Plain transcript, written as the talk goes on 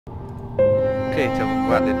chào mừng các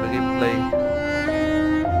bạn đến với gameplay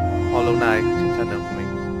Hollow Knight trên channel của mình.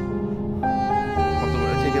 Mặc dù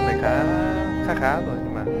đã chơi game này khá rồi,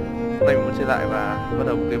 nhưng mà hôm nay mình muốn chơi lại và bắt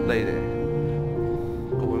đầu một gameplay để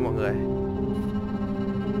cùng với mọi người.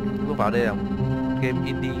 Bước vào đây là một game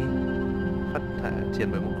indie phát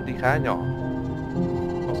triển bởi một công ty khá nhỏ.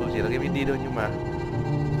 Mặc dù chỉ là game indie thôi nhưng mà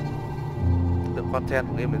lượng content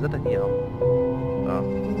của game này rất là nhiều.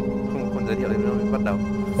 Không còn giới thiệu đến đâu, mình bắt đầu.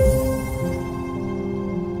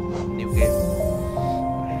 New game.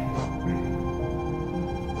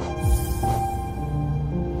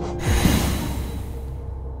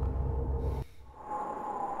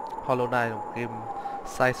 Hollow Knight là một game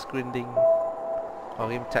side scrolling, có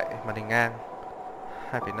game chạy màn hình ngang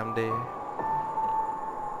 2,5D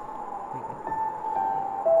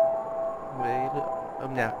với lượng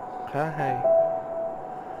âm nhạc khá hay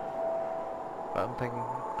và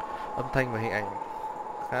âm thanh và hình ảnh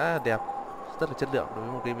khá là đẹp, rất là chất lượng đối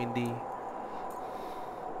với một game indie.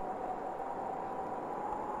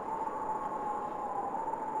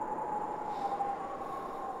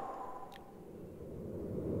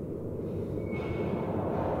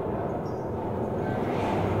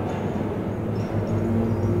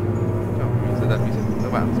 Mình sẽ cùng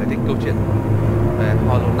các bạn giải thích câu chuyện về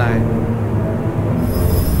Hollow Knight.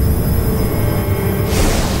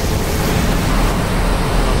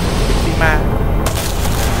 Ma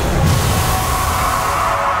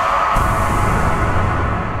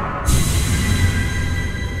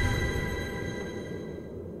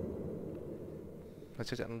và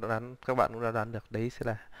chắc chắn các bạn cũng đã đoán được đấy sẽ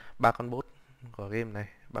là ba con boss của game này,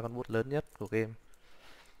 ba con boss lớn nhất của game.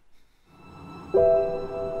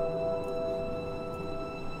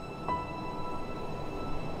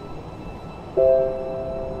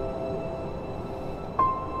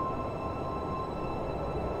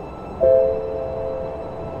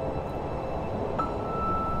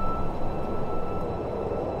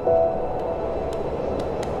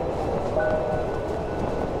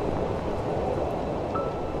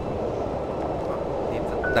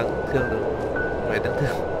 Đáng thương được, người đáng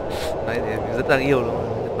thương đấy thì mình rất đáng yêu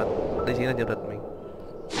luôn, nhân vật đây chính là nhân vật mình.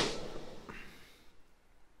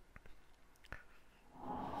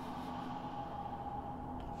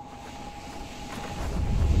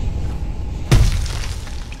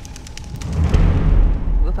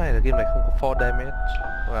 Rất hay là game này không có fall damage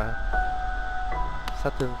và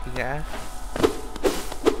sát thương khi ngã.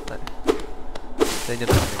 Đấy. Đây nhân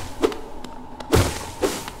vật mình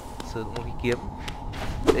sử dụng một cái kiếm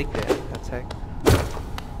X để attack.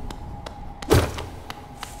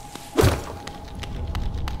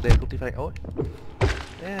 Đây công ty phát hành ối,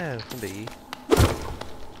 không để ý.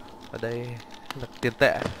 Ở đây là tiền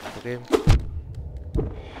tệ của game.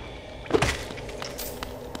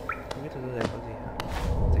 Không biết thứ này có gì.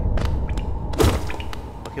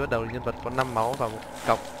 Và khi bắt đầu thì nhân vật có 5 máu và một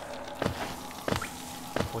cọc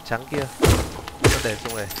màu trắng kia để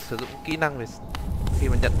dùng để sử dụng kỹ năng về khi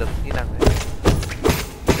mà nhận được kỹ năng này.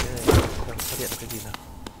 Phát hiện được cái gì nào.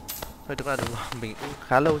 Thôi đúng là mình cũng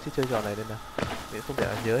khá lâu chưa chơi trò này nên là mình không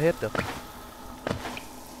thể nhớ hết được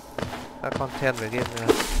các content về game này.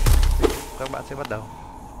 Các bạn sẽ bắt đầu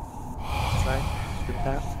đây tương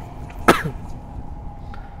tác.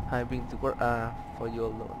 I bring the word for you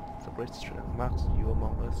alone. The great strength marks you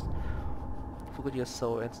among us. Focus your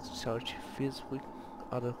soul and search fears with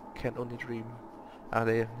other can only dream.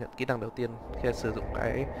 Đây nhận kỹ năng đầu tiên khi sử dụng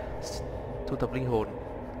cái thu thập linh hồn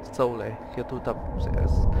soul này, khi thu thập sẽ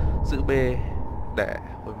giữ B để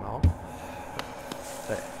hồi máu.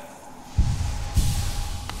 Đây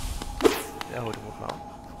sẽ hồi được một máu.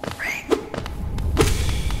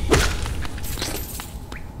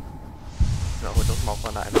 Nó hồi đốt máu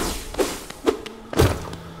còn lại nữa.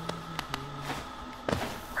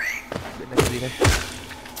 Bên này gì đây?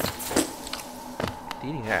 Tí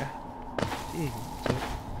thì ngã, tí thì chết.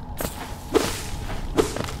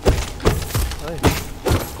 Ơi,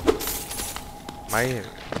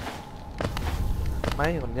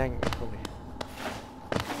 máy còn nhanh không này.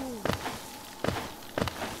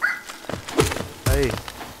 Đây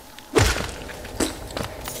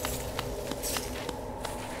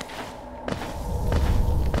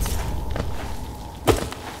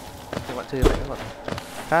các bạn chơi này các bạn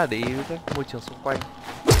khá là để ý với các môi trường xung quanh.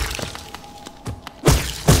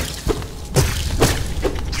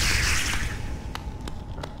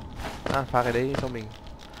 Pha cái đấy cho mình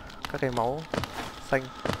các cái máu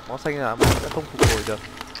xanh là máu sẽ không phục hồi được.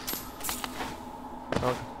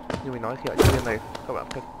 Như mình nói khi ở trên game này các bạn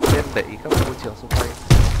nên để ý các môi trường xung quanh.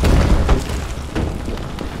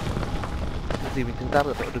 Những gì mình tương tác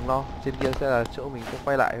được đừng lo, trên kia sẽ là chỗ mình sẽ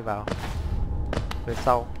quay lại vào về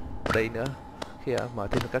sau. Đây nữa, khi mở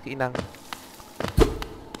thêm được các kỹ năng.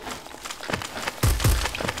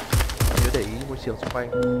 Nhớ để ý môi trường xung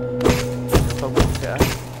quanh, nếu không sẽ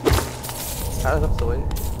khá là rắc rối,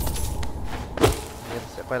 nên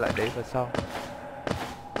sẽ quay lại đấy vào sau.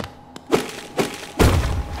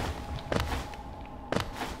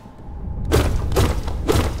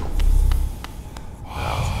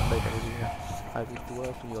 Đây là cái gì nhỉ? I will do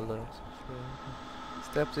after your learn.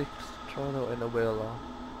 Step 6, travel and obey the law.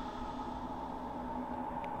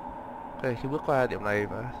 Ok, khi bước qua điểm này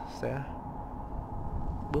và sẽ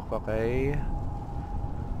bước vào cái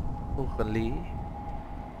khu quản lý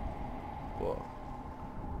của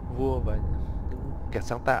vua và những kẻ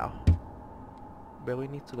sáng tạo.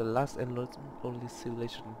 Bearing to the last and only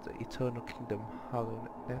civilization, the eternal kingdom,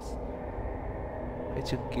 hollowness. Hãy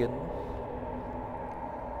chứng kiến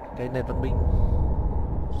cái nền văn minh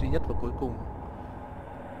duy nhất và cuối cùng,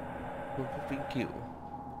 vương quốc vĩnh cửu,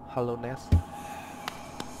 hollowness.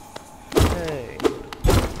 Hey.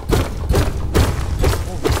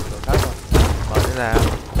 Đồ khác rồi. Mở thế nào?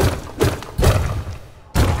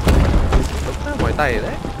 Đúng mỏi tay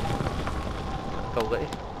đấy. Cầu gãy.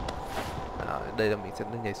 Đây là mình sẽ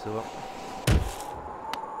nhảy xuống.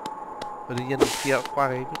 Và đương nhiên khi qua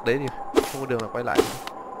cái bước đấy thì không có đường nào quay lại.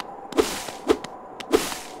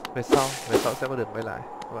 Về sau sẽ có đường quay lại.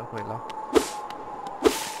 Các bạn không phải lo.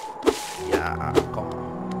 Dạ, có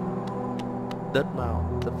đất màu,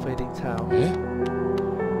 the fading town.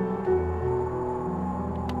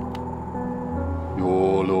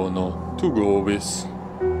 Yolo no Tugobis.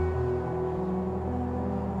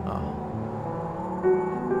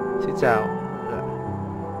 Xin chào.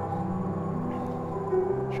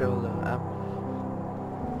 Traveler app.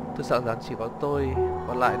 Tôi sợ rằng chỉ có tôi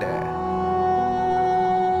còn lại để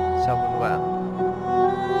chào mừng các bạn.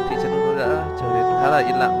 Thị trấn của tôi đã trở nên khá là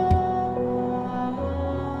yên lặng.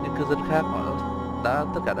 Những cư dân khác họ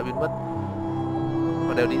tất cả đã biến mất.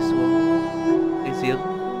 Họ đều đi xuống cái giếng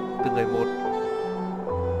từng người một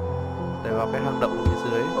để vào cái hang động ở phía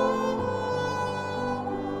dưới.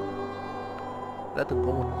 Đã từng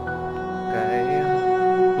có một cái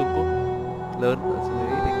vương quốc lớn ở dưới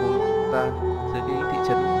thành phố chúng ta, dưới cái thị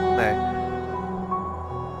trấn này.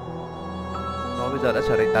 Nó bây giờ đã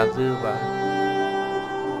trở thành tàn dư và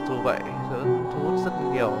dù vậy thu hút rất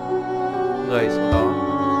nhiều người xuống đó,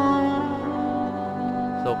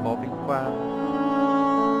 giàu có vinh quang,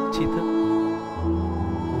 tri thức.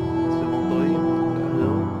 Sự bóng tối đã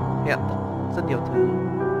hứa hẹn rất nhiều thứ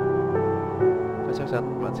và chắc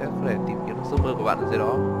chắn bạn sẽ có thể tìm kiếm được giấc mơ của bạn ở dưới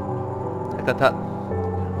đó. Hãy cẩn thận.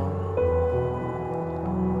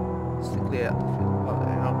 Xích liệt ở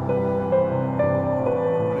đây không?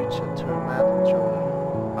 Richard Turman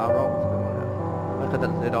áo rộng. Hãy cẩn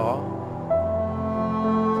thận dưới đó.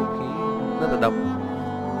 Vũ khí rất là độc.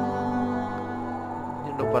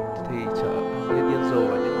 Những động vật thì trở nên điên rồ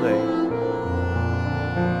và những người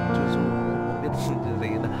chu du không biết gì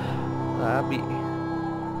đã bị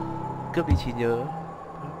cướp đi trí nhớ.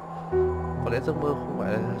 Có lẽ giấc mơ không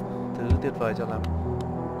phải là thứ tuyệt vời cho lắm.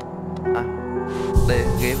 Để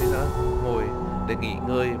ghế mình nữa, ngồi để nghỉ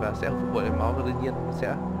ngơi và sẽ phục hồi máu, và đương nhiên mình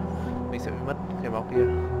sẽ bị mất cái máu kia.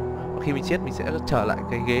 Và khi mình chết mình sẽ trở lại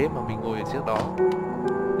cái ghế mà mình ngồi ở trước đó.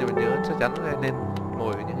 Nên mình nhớ chắc chắn là nên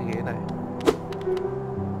ngồi ở những cái ghế này.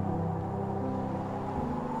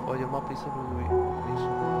 For your mouth is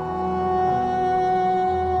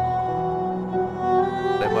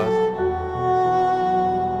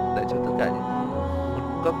để cho tất cả những nguồn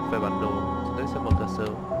cung cấp về bản đồ chúng tôi sẽ mở cửa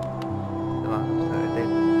sớm. Đó sẽ tên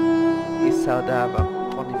Isalda và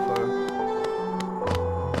Conifer.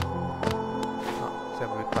 Xem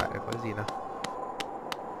với phải có gì nào.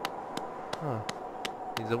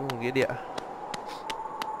 Thì giống một nghĩa địa.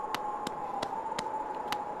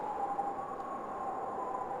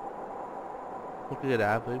 Một cái cửa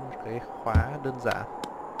đá với một cái khóa đơn giản.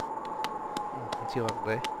 Chưa bằng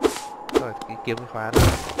đấy. Rồi cái kiếm cái khóa này.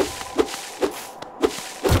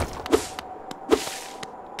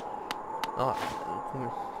 Đó,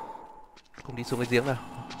 không đi xuống cái giếng nào.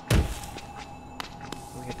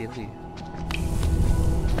 Không nghe tiếng gì.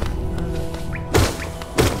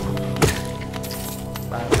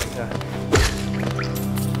 Ba rồi.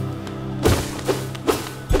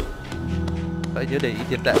 Phải nhớ để ý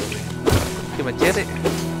tiền tệ của mình. Khi mà chết ấy,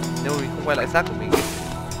 nếu mình không quay lại xác của mình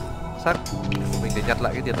để nhặt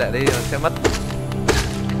lại cái tiền tệ đây sẽ mất.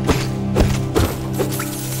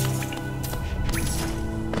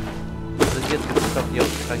 Đương nhiên cầm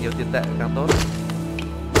càng nhiều tiền tệ càng tốt.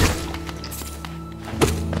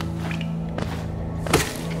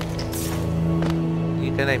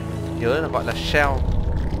 Như cái này nhớ là gọi là shell,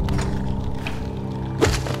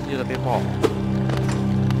 như là cái mỏ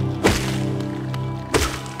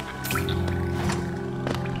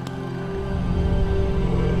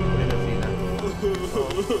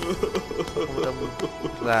ông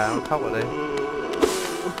già ông khóc ở đây.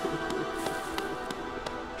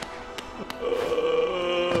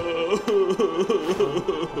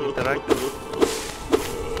 Interact được.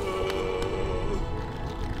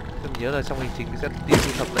 Tôi nhớ là trong hành trình sẽ tìm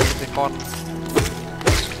thu thập lại cái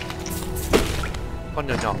con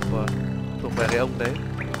nhỏ nhỏ của thuộc về cái ông đấy,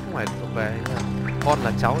 không phải thuộc về con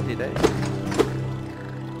là cháu gì đấy.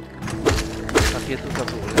 Và khi thu thập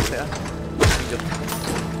đủ thì sẽ được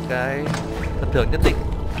cái phần thưởng nhất định.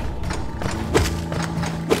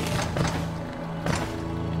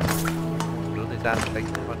 Đủ thời gian đánh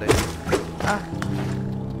cái con đấy. À,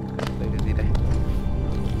 đây cái gì đây?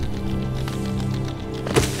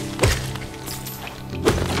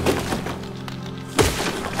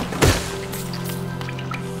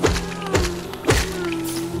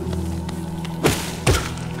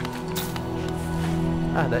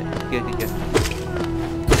 À đấy, kia kìa.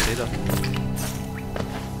 Đấy rồi.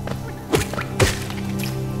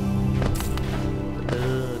 Từ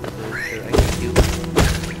anh cứu.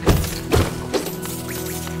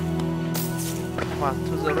 Wow,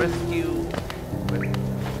 to the rescue.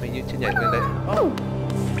 Mình như chưa nhảy lên đấy. Oh.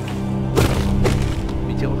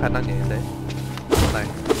 Mình chưa có khả năng nhảy lên đấy. Con này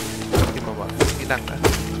khi mà bọn kỹ năng đã.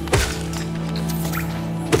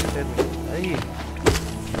 Tên mình ấy.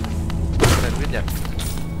 Con này biết nhảy.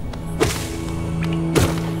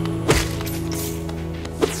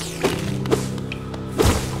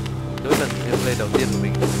 Gameplay đầu tiên của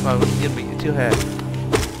mình và tự nhiên mình chưa hề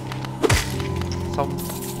xong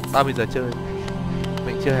 30 giờ chơi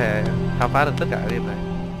mình chưa hề khám phá được tất cả game này,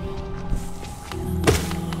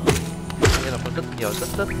 nên là có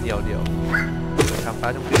rất nhiều điều để khám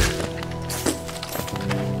phá trong game.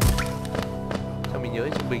 Cho mình nhớ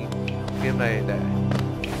trung bình game này để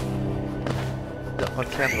lượng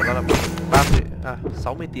content của nó là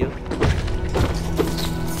 60 tiếng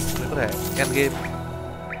mới có thể end game.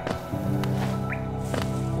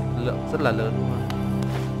 Lượng rất là lớn đúng không?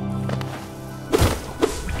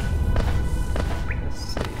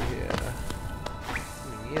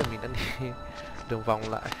 Mình nghĩ là mình đã đi đường vòng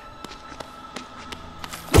lại.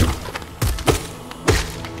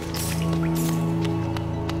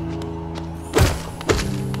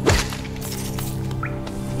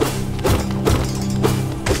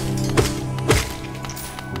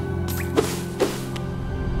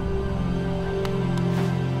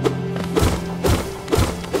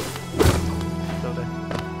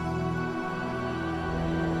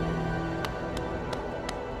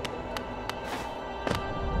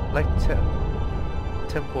 Like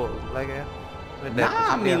temple, like it.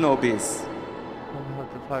 Nami nobis. How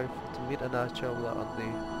to fight to meet another traveler on the.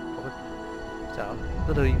 Chào,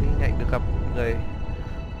 rất là vinh hạnh được gặp người.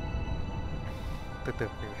 Từ từ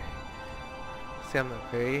xem là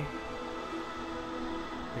cái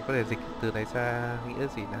mình có thể dịch từ này ra nghĩa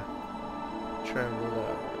gì nào.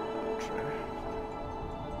 Traveler,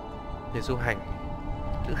 để du hành,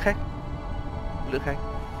 lữ khách,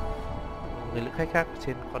 người lữ khách khác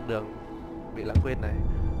trên con đường bị lãng quên này.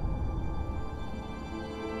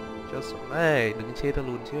 Cho sống này, đừng chê tao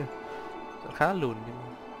lùn chứ, khá lùn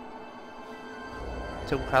nhưng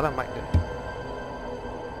trông khá là mạnh đấy.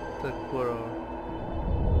 Tôi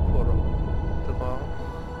có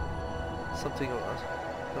something ở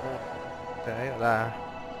cái gọi là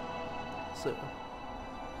sự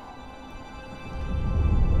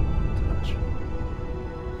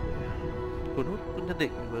cuốn hút nhất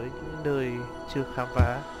định với những nơi chưa khám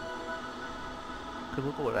phá. Cơn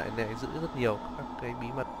hút cổ đại này giữ rất nhiều các cái bí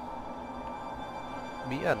mật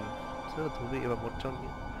bí ẩn rất là thú vị, và một trong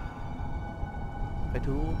những cái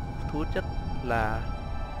thu hút nhất là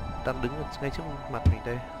đang đứng ngay trước mặt mình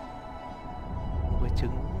đây, một cái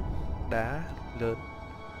trứng đá lớn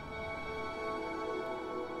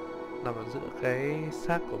nằm ở giữa cái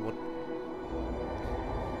xác của một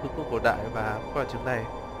vương quốc cổ đại, và quả trứng này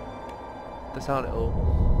tại sao lại ốm,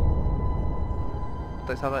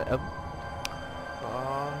 tại sao lại ấm,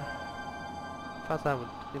 nó phát ra một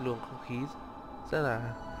cái luồng không khí rất là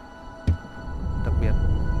đặc biệt.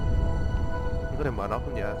 Mình có thể mở nó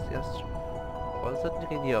không nhỉ? Có rất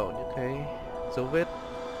nhiều những cái dấu vết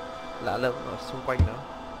lạ lẫm ở xung quanh nó.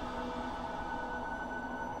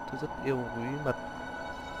 Tôi rất yêu quý mật,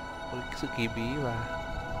 một sự kỳ bí, và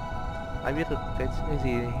ai biết được cái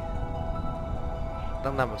gì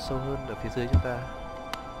đang nằm ở sâu hơn ở phía dưới chúng ta.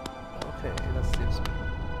 Ok, let's see.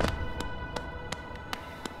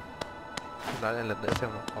 Nói lại lần nữa xem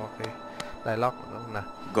nó có cái dialogue của nó không nào.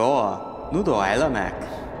 Goa, nudo Ailamak.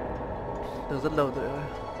 Từ rất lâu rồi.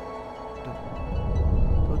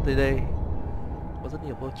 Tôi tới đây có rất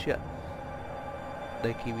nhiều câu chuyện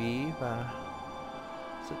đầy kỳ bí và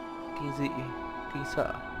sự kinh dị kinh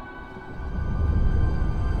sợ.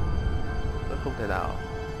 Tôi không thể nào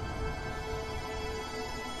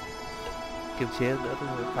kiềm chế nữa, tôi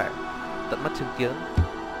phải tận mắt chứng kiến.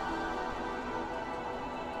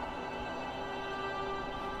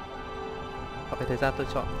 Và cái thời gian tôi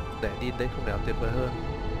chọn để đi đấy không thể nào tuyệt vời hơn.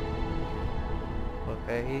 Và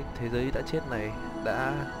cái thế giới đã chết này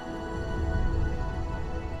đã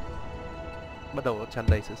bắt đầu tràn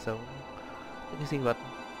đầy sự sống. Những cái sinh vật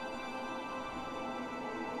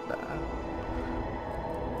đã,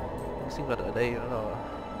 những sinh vật ở đây nó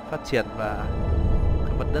phát triển và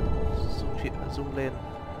cái mặt đất rung lên,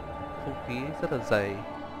 không khí rất là dày.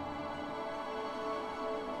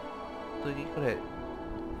 Tôi nghĩ có thể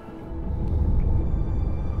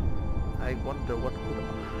I wonder what could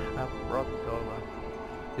have brought about.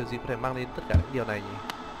 Điều gì có thể mang đến tất cả những điều này nhỉ?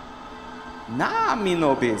 Nami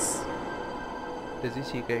nobis. Để duy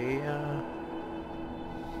trì cái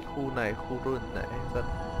khu này, khu ruin này rất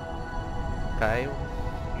cái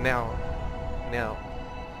nail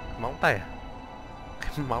móng tay à?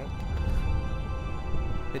 Cái móng,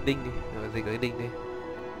 cái đinh đi, gì cái đinh đi,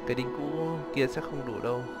 cái đinh cũ kia sẽ không đủ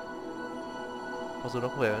đâu. Mặc dù nó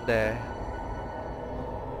không phải vấn đề,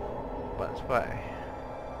 bạn phải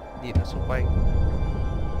nhìn ở xung quanh.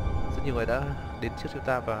 Rất nhiều người đã đến trước chúng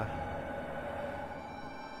ta và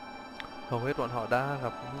hầu hết bọn họ đã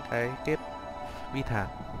gặp những cái kết bi thảm.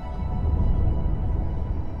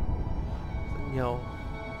 Rất nhiều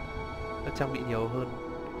đã trang bị nhiều hơn,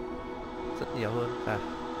 rất nhiều hơn cả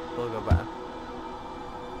tôi và bạn.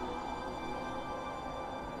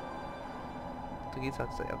 Tôi nghĩ rằng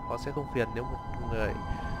sẽ không phiền nếu một người,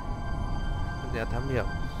 một nhà thám hiểm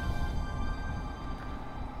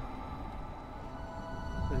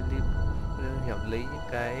hiểu lấy những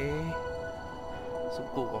cái dụng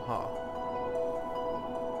cụ của họ,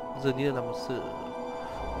 dường như là một sự,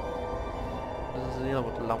 dường như là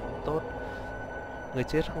một lòng tốt. Người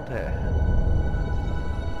chết không thể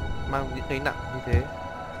mang những cái nặng như thế.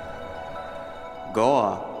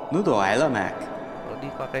 Goa, nudo là Mac. Nó đi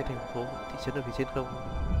qua cái thành phố, thị trấn ở phía trên không,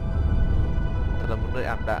 thật là một nơi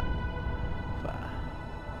ảm đạm và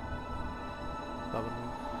một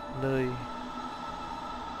nơi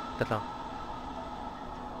thật là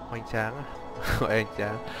hoành tráng, gọi hoành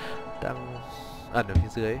tráng, đang ẩn ở phía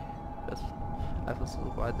dưới.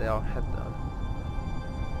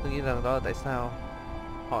 Tôi nghĩ rằng đó là tại sao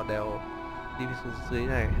họ đều đi xuống dưới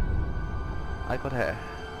này. Ai có thể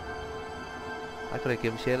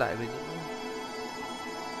kiềm chế lại với những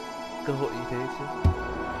cơ hội như thế chứ?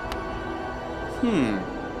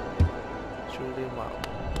 Chu Liêu Mạo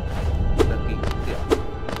là kinh nghiệm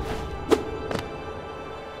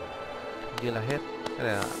như là hết. Cái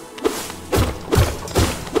này là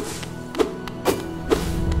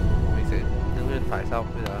mình sẽ đứng bên phải sau.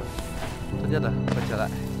 Bây giờ tốt nhất là quay trở lại.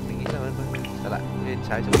 Mình nghĩ là quay trở lại bên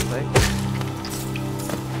trái chỗ đấy.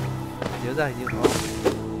 Nhớ ra hình như có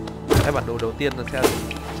cái bản đồ đầu tiên là xe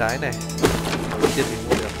trái này. Đầu tiên mình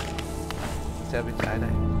mua được xe bên trái này.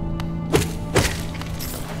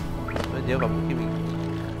 Tôi nhớ vào khi mình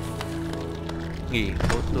nghỉ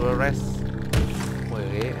tour rest ngồi ở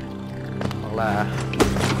ghế, hoặc là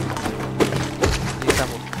đi sang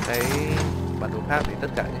một cái bản đồ khác thì tất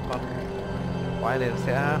cả những con quái này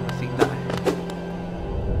sẽ hồi sinh lại.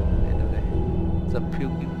 Đây. The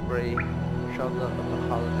Pilgrim Shoulder of the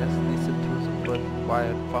Hollowness listen to the bird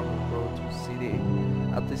quiet from the road to city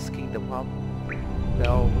at this kingdom home. They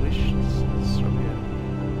all wish from here.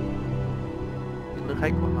 Những nước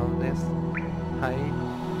khách của Hollowness hãy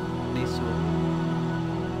đi xuống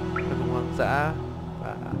cái vùng hoang dã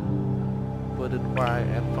và Verdant Quiet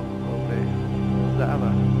and Phong về hoang dã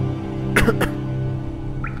và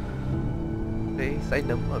cái dãy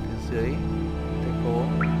nấm ở phía dưới thành phố,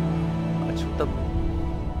 ở trung tâm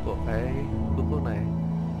của cái vương quốc này.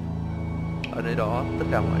 Ở nơi đó tất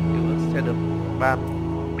cả mọi thứ sẽ được ban,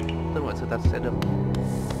 tất cả mọi sự thật sẽ được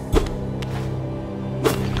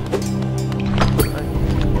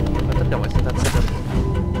và tất cả mọi sự thật sẽ được.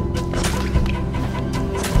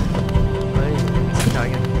 Đấy, chào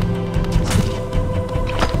anh em.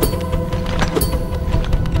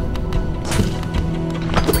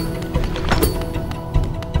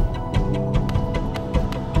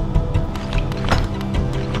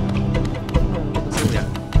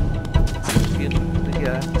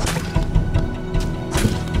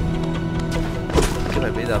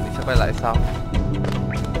 Bây giờ mình sẽ quay lại sau.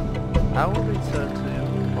 I will return to your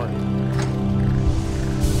point.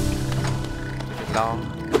 Đừng lo,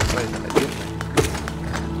 quay lại tiếp.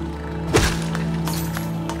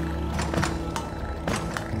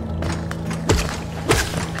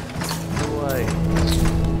 Ruồi,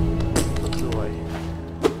 con ruồi.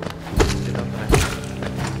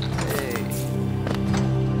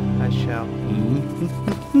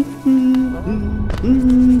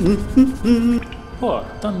 Ồ,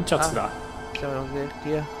 tân chặt đã. Sao nó kia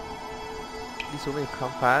kia đi xuống để khám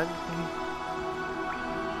phá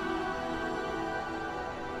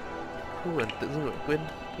khu vườn tự dưng lại quên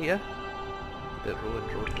nghĩa The road.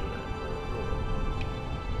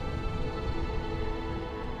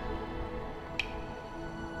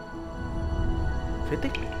 Phế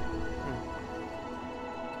tích.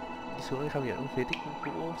 Đi xuống để khám nghiệm phế tích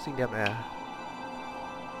cũ xinh đẹp này à.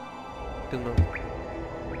 Từng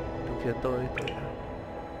phía tôi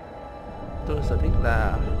sở thích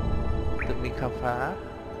là tự mình khám phá,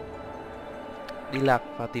 đi lạc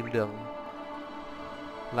và tìm đường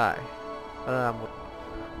lại. Đó là một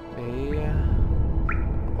cái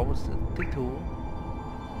có một sự thích thú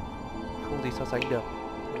không gì so sánh được.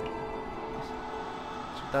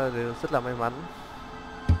 Chúng ta đều rất là may mắn,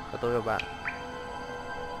 và tôi và bạn.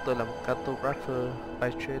 Tôi là một cartographer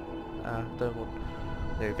by trade. Tôi là một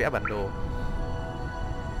người vẽ bản đồ.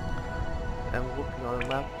 Đang working on a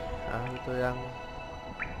map. Tôi đang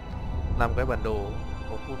làm cái bản đồ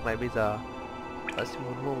của khu này bây giờ. Bạn sẽ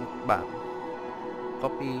muốn mua một bản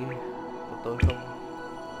copy của tôi không?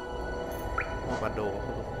 Mua bản đồ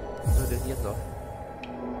không? Tôi đương nhiên rồi.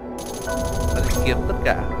 Bạn sẽ kiếm tất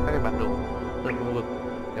cả các cái bản đồ ở khu vực.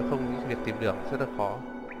 Nếu không, việc tìm đường rất là khó.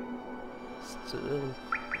 Giữ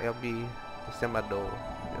LB để xem bản đồ.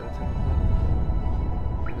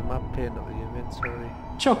 Map pane of the inventory.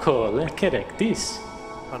 Chocolate, correct this.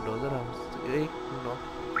 Bản đồ rất là dữ ích, nó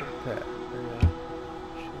không thể. Đây là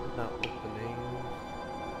nào opening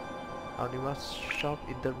Animus shop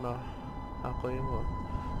in Denmark. Có những một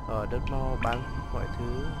ở Denmark bán mọi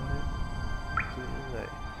thứ như vậy,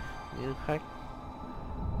 như khách.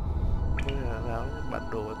 Đây là áo bản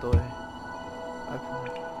đồ của tôi.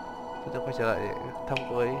 Tôi sẽ quay trở lại để thăm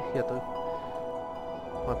cô ấy khi tôi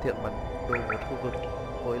hoàn thiện bản đồ một khu vực.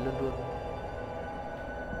 Cô ấy luôn luôn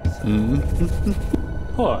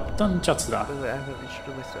Ồ, tân chặt đã. Bây giờ em phải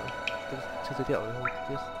introduce myself. Tôi chưa giới thiệu không?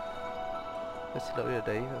 Tôi xin lỗi ở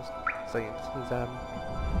đấy, dành thời gian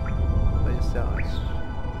by yourself.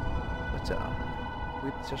 Watch out.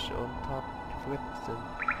 With just your own thought, you forget the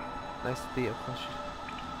nicety of caution.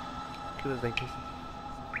 Khi mà dành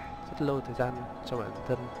rất lâu thời gian cho bản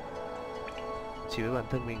thân, chỉ với bản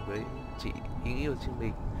thân mình, với chỉ ý nghĩ của chính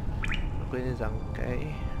mình, và quên đi rằng cái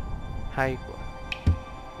hay của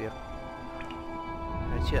việc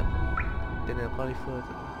nói chuyện. Tên là Califer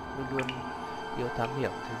luôn luôn yêu thám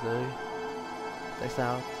hiểm thế giới. Tại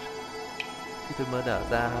sao khi tôi mới nở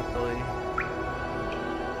ra, tôi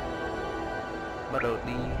bắt đầu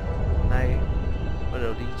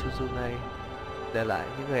đi Chuju này, để lại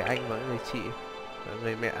những người anh và những người chị và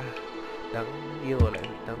người mẹ đáng yêu ở lại,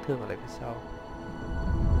 đáng thương ở lại phía sau.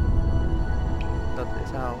 Tại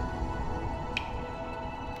sao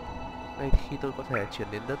ngay khi tôi có thể chuyển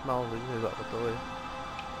đến đất mau với người vợ của tôi,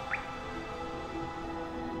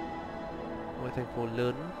 một thành phố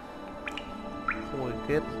lớn không hồi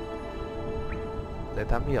kết để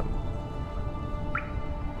thám hiểm,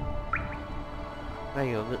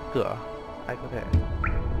 ngay ở ngưỡng cửa, ai có thể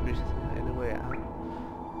anyway out.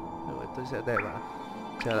 Rồi tôi sẽ để bạn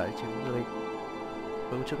trở lại chuyến du lịch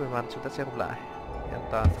với một chút may mắn. Chúng ta sẽ gặp lại an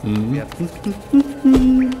toàn biệt.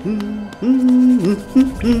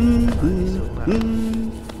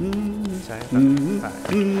 Trái phải.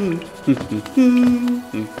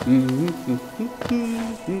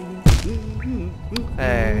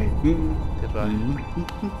 Ê, tuyệt vời.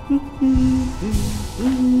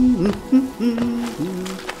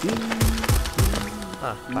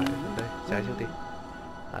 Phải đây, trái trước đi.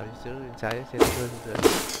 Trước trái sẽ rơi dưới.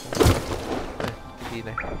 Đây, cái gì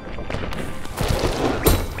này?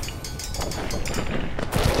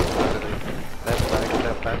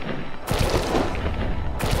 Left back.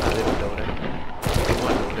 Đây bắt đầu đây. Cái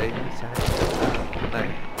ngoặt đầu đây trái này.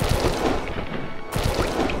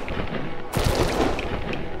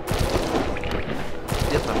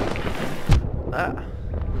 Tiếp là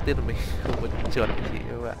đầu tiên là mình không có trượt thì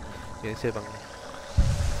các bạn mình chơi bằng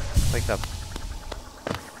tay cầm.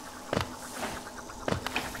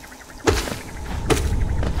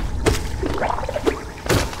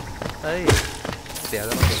 Đấy, đẻ ra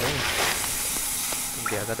con đấy, mình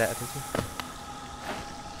đẻ ra đẻ thôi chứ.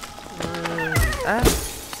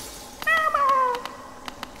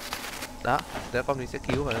 Đó, thế con mình sẽ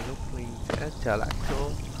cứu và lúc mình sẽ trở lại chỗ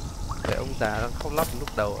để ông già đang khóc lóc lúc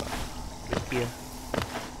đầu ở bên kia.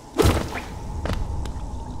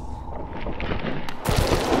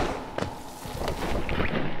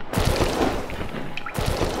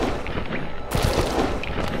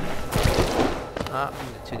 Đó,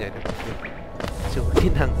 chưa nhảy được kia, chưa có kỹ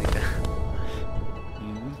năng gì cả.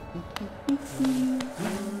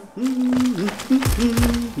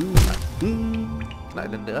 Lại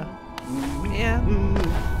lần nữa. Yeah.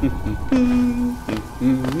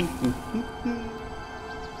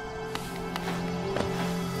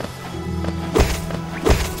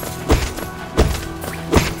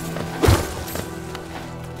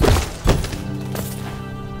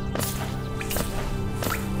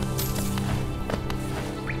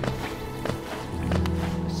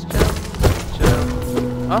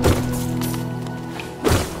 Ơ.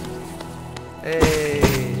 Ê,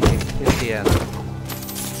 thêm tiền.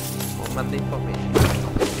 Một money for me.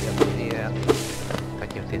 Tiền. Càng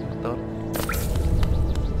nhiều tiền càng tốt.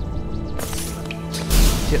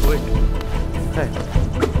 Chết ơi. Đây.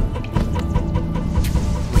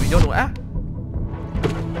 Mình bị nhốt đúng á?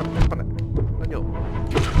 Con này, nó nhổ.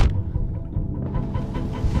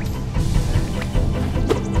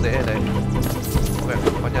 Dễ ở đây. Ok,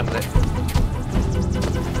 có nhân đấy.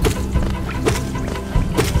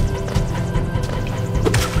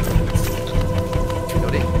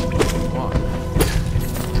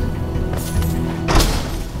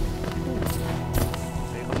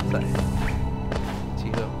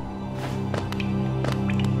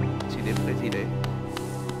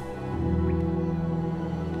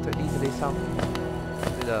 Xong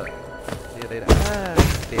bây giờ đi ở đây đã.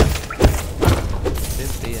 Tiền thêm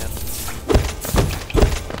tiền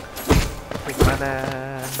thêm mana.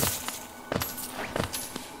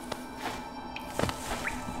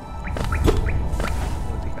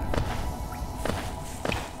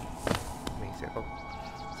 Mình sẽ có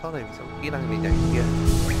sau này mình sẽ có kỹ năng mình nhảy kia.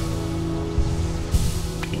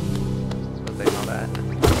 Đây nó đã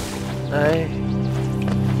đây.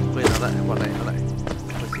 Quên nó lại, bọn này nó lại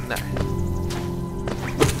sinh lại.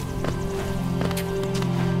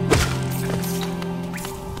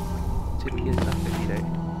 Trên kia là cái gì đấy?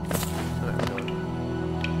 Rồi.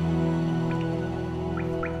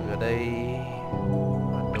 Ở đây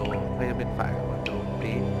bản đồ ngay bên phải của bản đồ một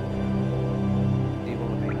tí. Đi vào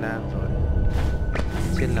một hành lang rồi.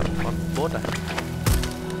 Trên là một con bốt à?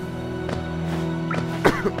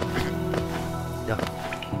 Được.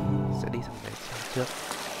 Sẽ đi sang này trước.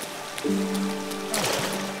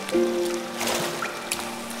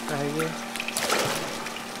 Cái ghê.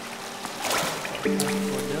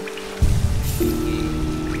 Nguồn nước.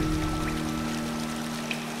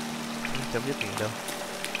 Chấm dứt mình đâu.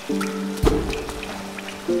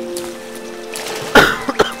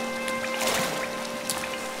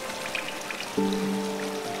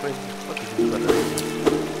 Quên có cái gì vật đây.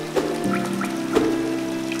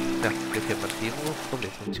 Nè, điều khiển bàn phím không để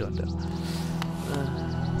không trượt được.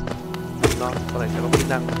 Nó, con này sẽ có kỹ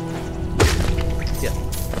năng hiện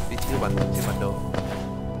vị trí của bản trên bản đồ.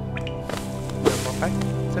 Có cách,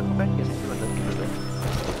 sẽ có cách hiện trên bản đồ được.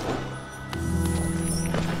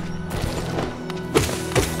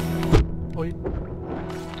 Ôi.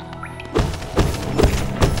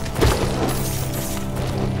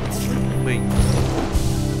 Mình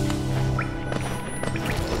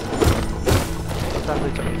ta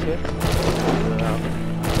hơi chọn chết.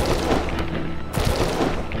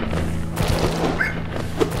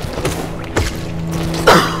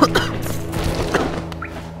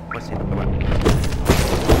 Xin lỗi các bạn.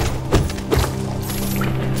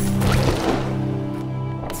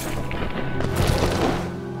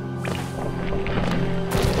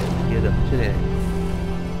 Kia được chứ này,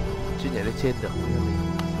 chứ nhảy lên trên được.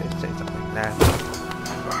 Mình sẽ chạy dọc hành lang.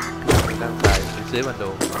 Hành lang dài phía dưới bản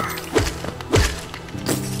đồ.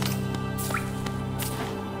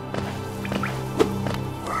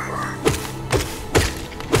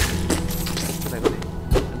 Cái này có thể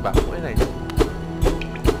bảo mỗi này.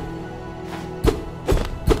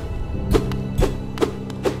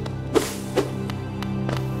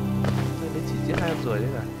 Rồi đấy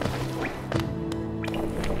cả.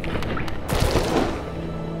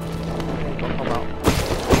 Có kho báu.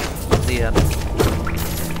 Tiền.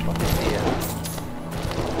 Có tiền.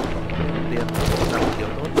 Tiền là một điều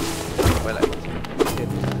tốt. Quay lại tiền.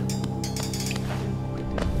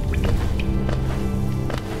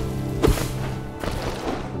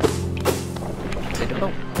 Để được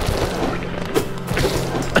không?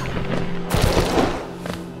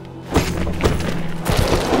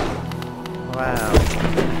 Wow.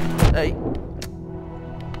 Đấy.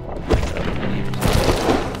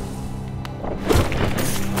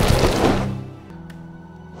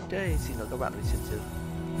 Ok, xin lỗi các bạn vì chần chừ.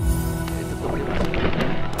 Để tiếp tục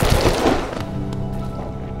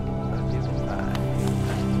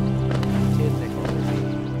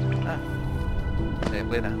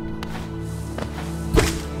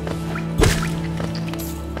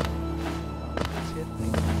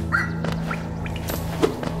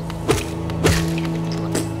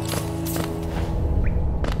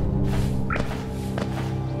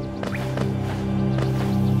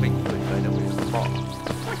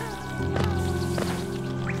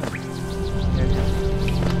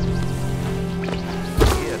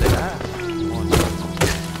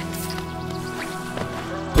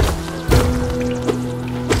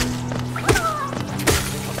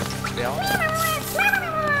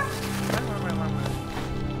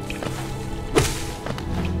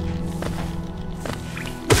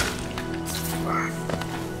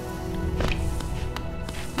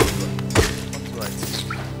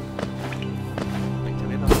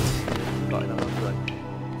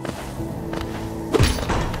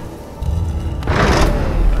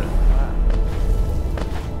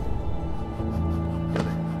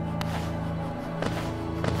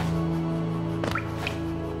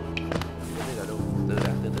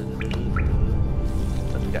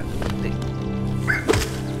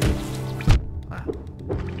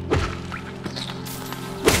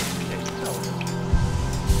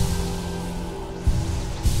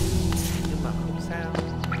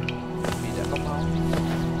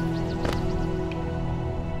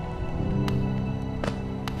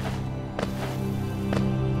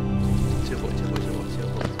Chưa vội.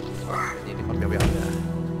 Nhìn thấy con béo béo nữa.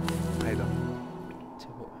 Hay rồi. Chưa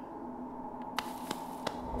vội.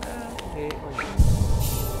 Thế ôi.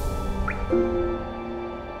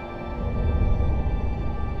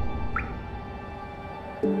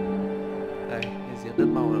 Đây, cái giếng đất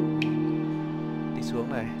màu đi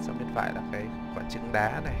xuống này, xong bên phải là cái quả trứng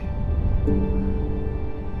đá này.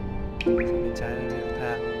 Xong bên trái là cái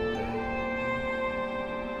thang. Đây.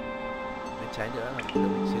 Bên trái nữa là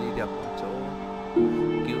đường mình chưa đi được chỗ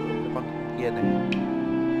cứu cái con kia này.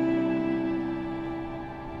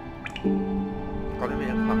 Có cái này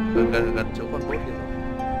khoảng gần chỗ con bốt kia rồi.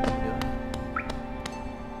 Nhớ.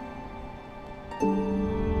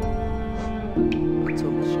 Con số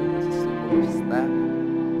một chút là symbol of staff.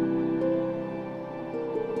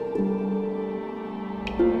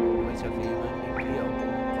 Bây giờ vì mình hiểu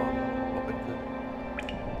con một bên cưng.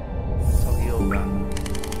 Sau yêu và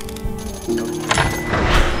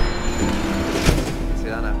xảy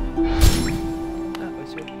ra nào. Quay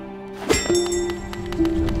xuống.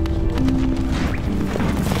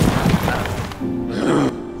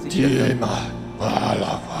 Di chuyển Tiema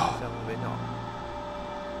Valava. sang một bên nhỏ.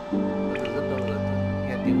 Bây giờ rất lâu rồi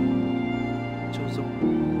nghe tiếng chu du.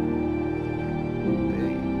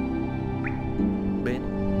 Đấy. Bến.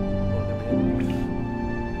 Một cái bến.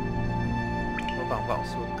 Nó vòng vọng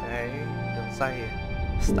xuống cái đường dây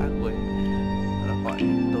Starway. Nó gọi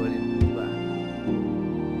tôi đến và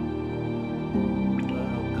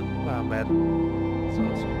cứng và mệt.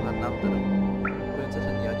 Rồi xuống hàng năm từ đấy. Quên rất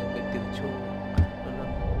là nhiều những cái tiếng chuông.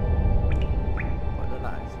 Gọi nó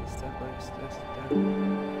lại step by step.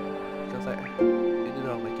 Kéo dài. Cái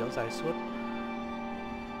đường này kéo dài suốt.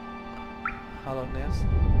 Hollowness.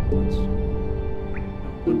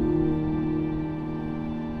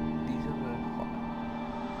 Đi ra ngoài khỏi.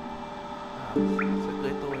 Sẽ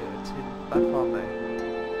cưới tôi ở trên platform này.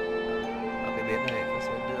 Ở cái bến này tôi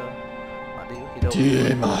sẽ đưa bạn đi khi đâu.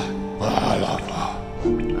 Tiema Valava.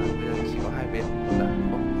 Bây giờ chỉ có hai bên là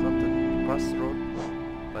Compton Crossroad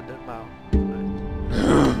và đất màu. Đi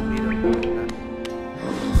đâu cũng được nè.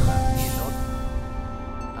 Nhìn nốt.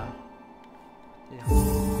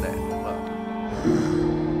 Để mở.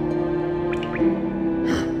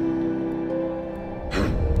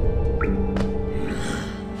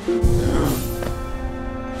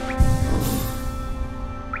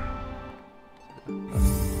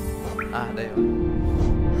 Đây rồi.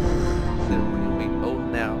 Đường của mình own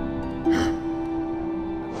now.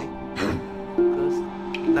 Focus.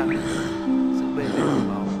 Kỹ năng giữ bên để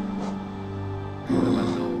máu. Đây là bản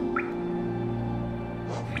đồ.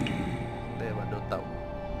 Đây là bản đồ tổng.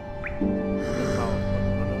 Rất màu.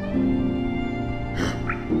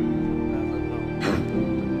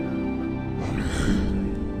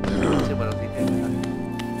 Chưa bắt đầu gì thêm nữa.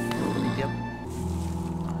 Đi tiếp.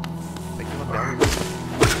 Đánh cái con béo này.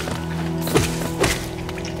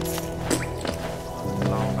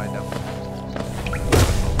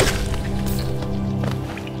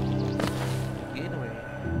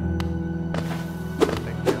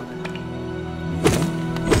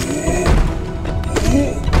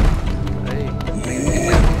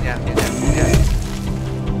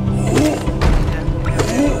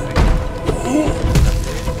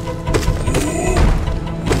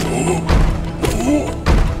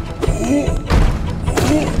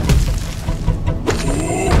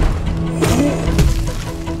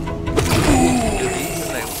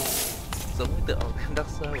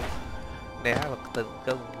 Né và tấn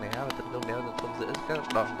công, né và tấn công giữa các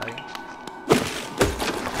đòn đánh.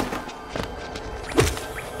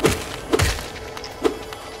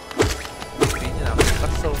 Ví như là bắt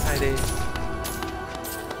sâu 2D.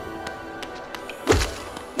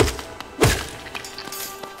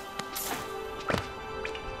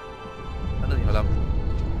 Đã đừng hiểu lầm.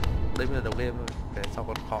 Đây mới là đầu game thôi, để sau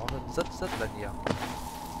còn khó hơn rất là nhiều.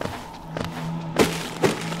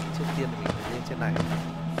 Trước tiên mình phải lên trên này.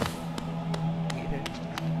 Nghĩ thế.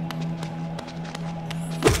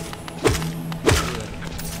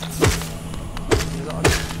 Nhớ rõ đi.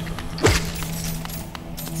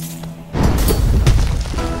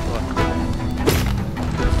 Rồi.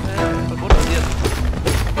 Con bốt đầu tiên.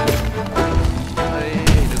 Đây,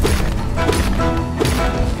 được rồi.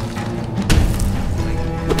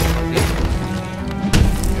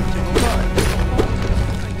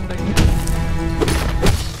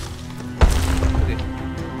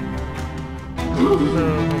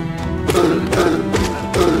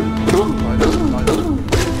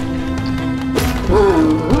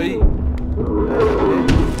 Ui.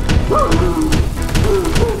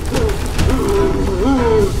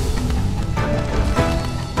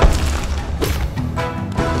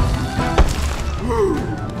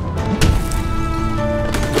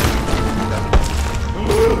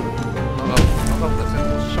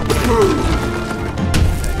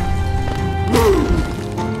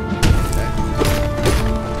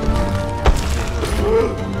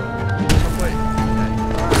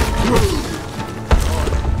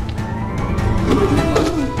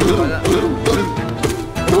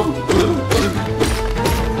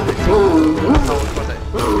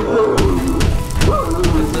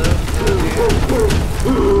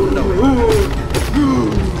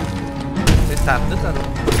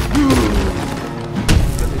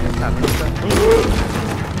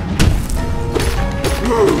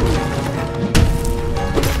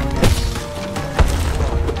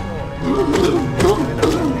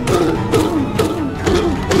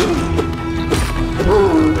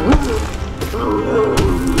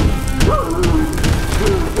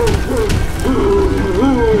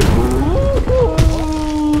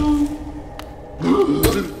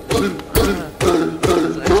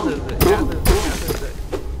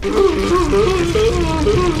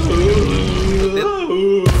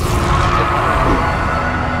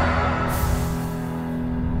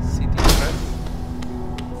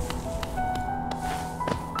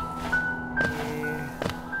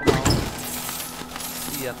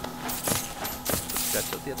 Cả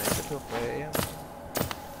chỗ tiền này sẽ thuộc về em.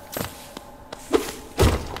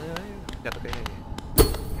 Đấy, nhặt được cái này.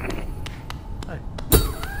 Đây.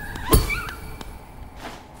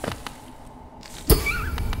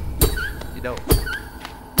 Đi đâu?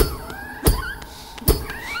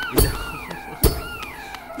 Đi đâu?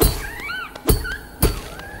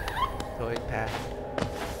 Thôi anh thà.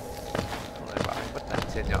 Không lại bảo anh bắt đàn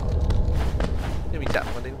xe nhỏ. Nhưng mình chạm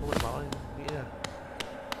vào đây không mất máu nên nghĩ là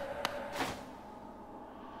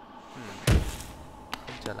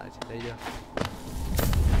không trở lại trên đây được.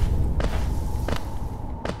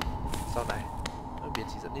 Sau này ở biển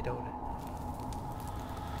chỉ dẫn đi đâu này?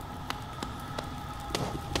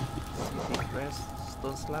 City Crest,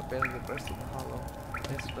 Stone Slab, Barrier Crest in the Hollow,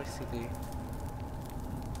 West Black City.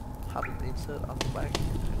 Have an insert on the back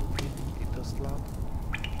and pin into slot.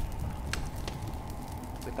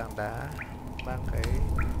 Cái tảng đá mang cái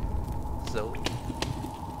dấu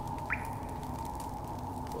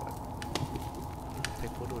của thành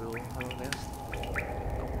phố đồ đô Hollowness,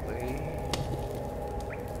 cộng với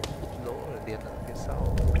lỗ ở điện ở phía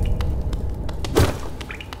sau.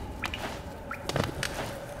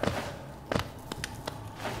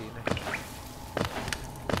 Gì này?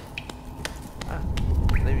 À,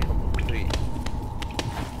 đây mình có một thủy.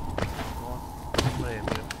 Ngon. Đây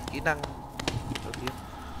mình kỹ năng đầu tiên.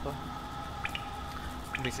 Thôi.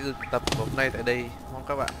 Mình sẽ dừng tập của hôm nay tại đây. Mong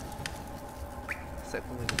các bạn sẽ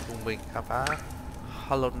cùng mình khám phá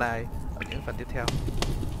Hollow Knight ở những phần tiếp theo.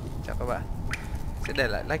 Chào các bạn. Sẽ để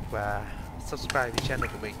lại like và subscribe với channel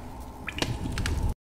của mình.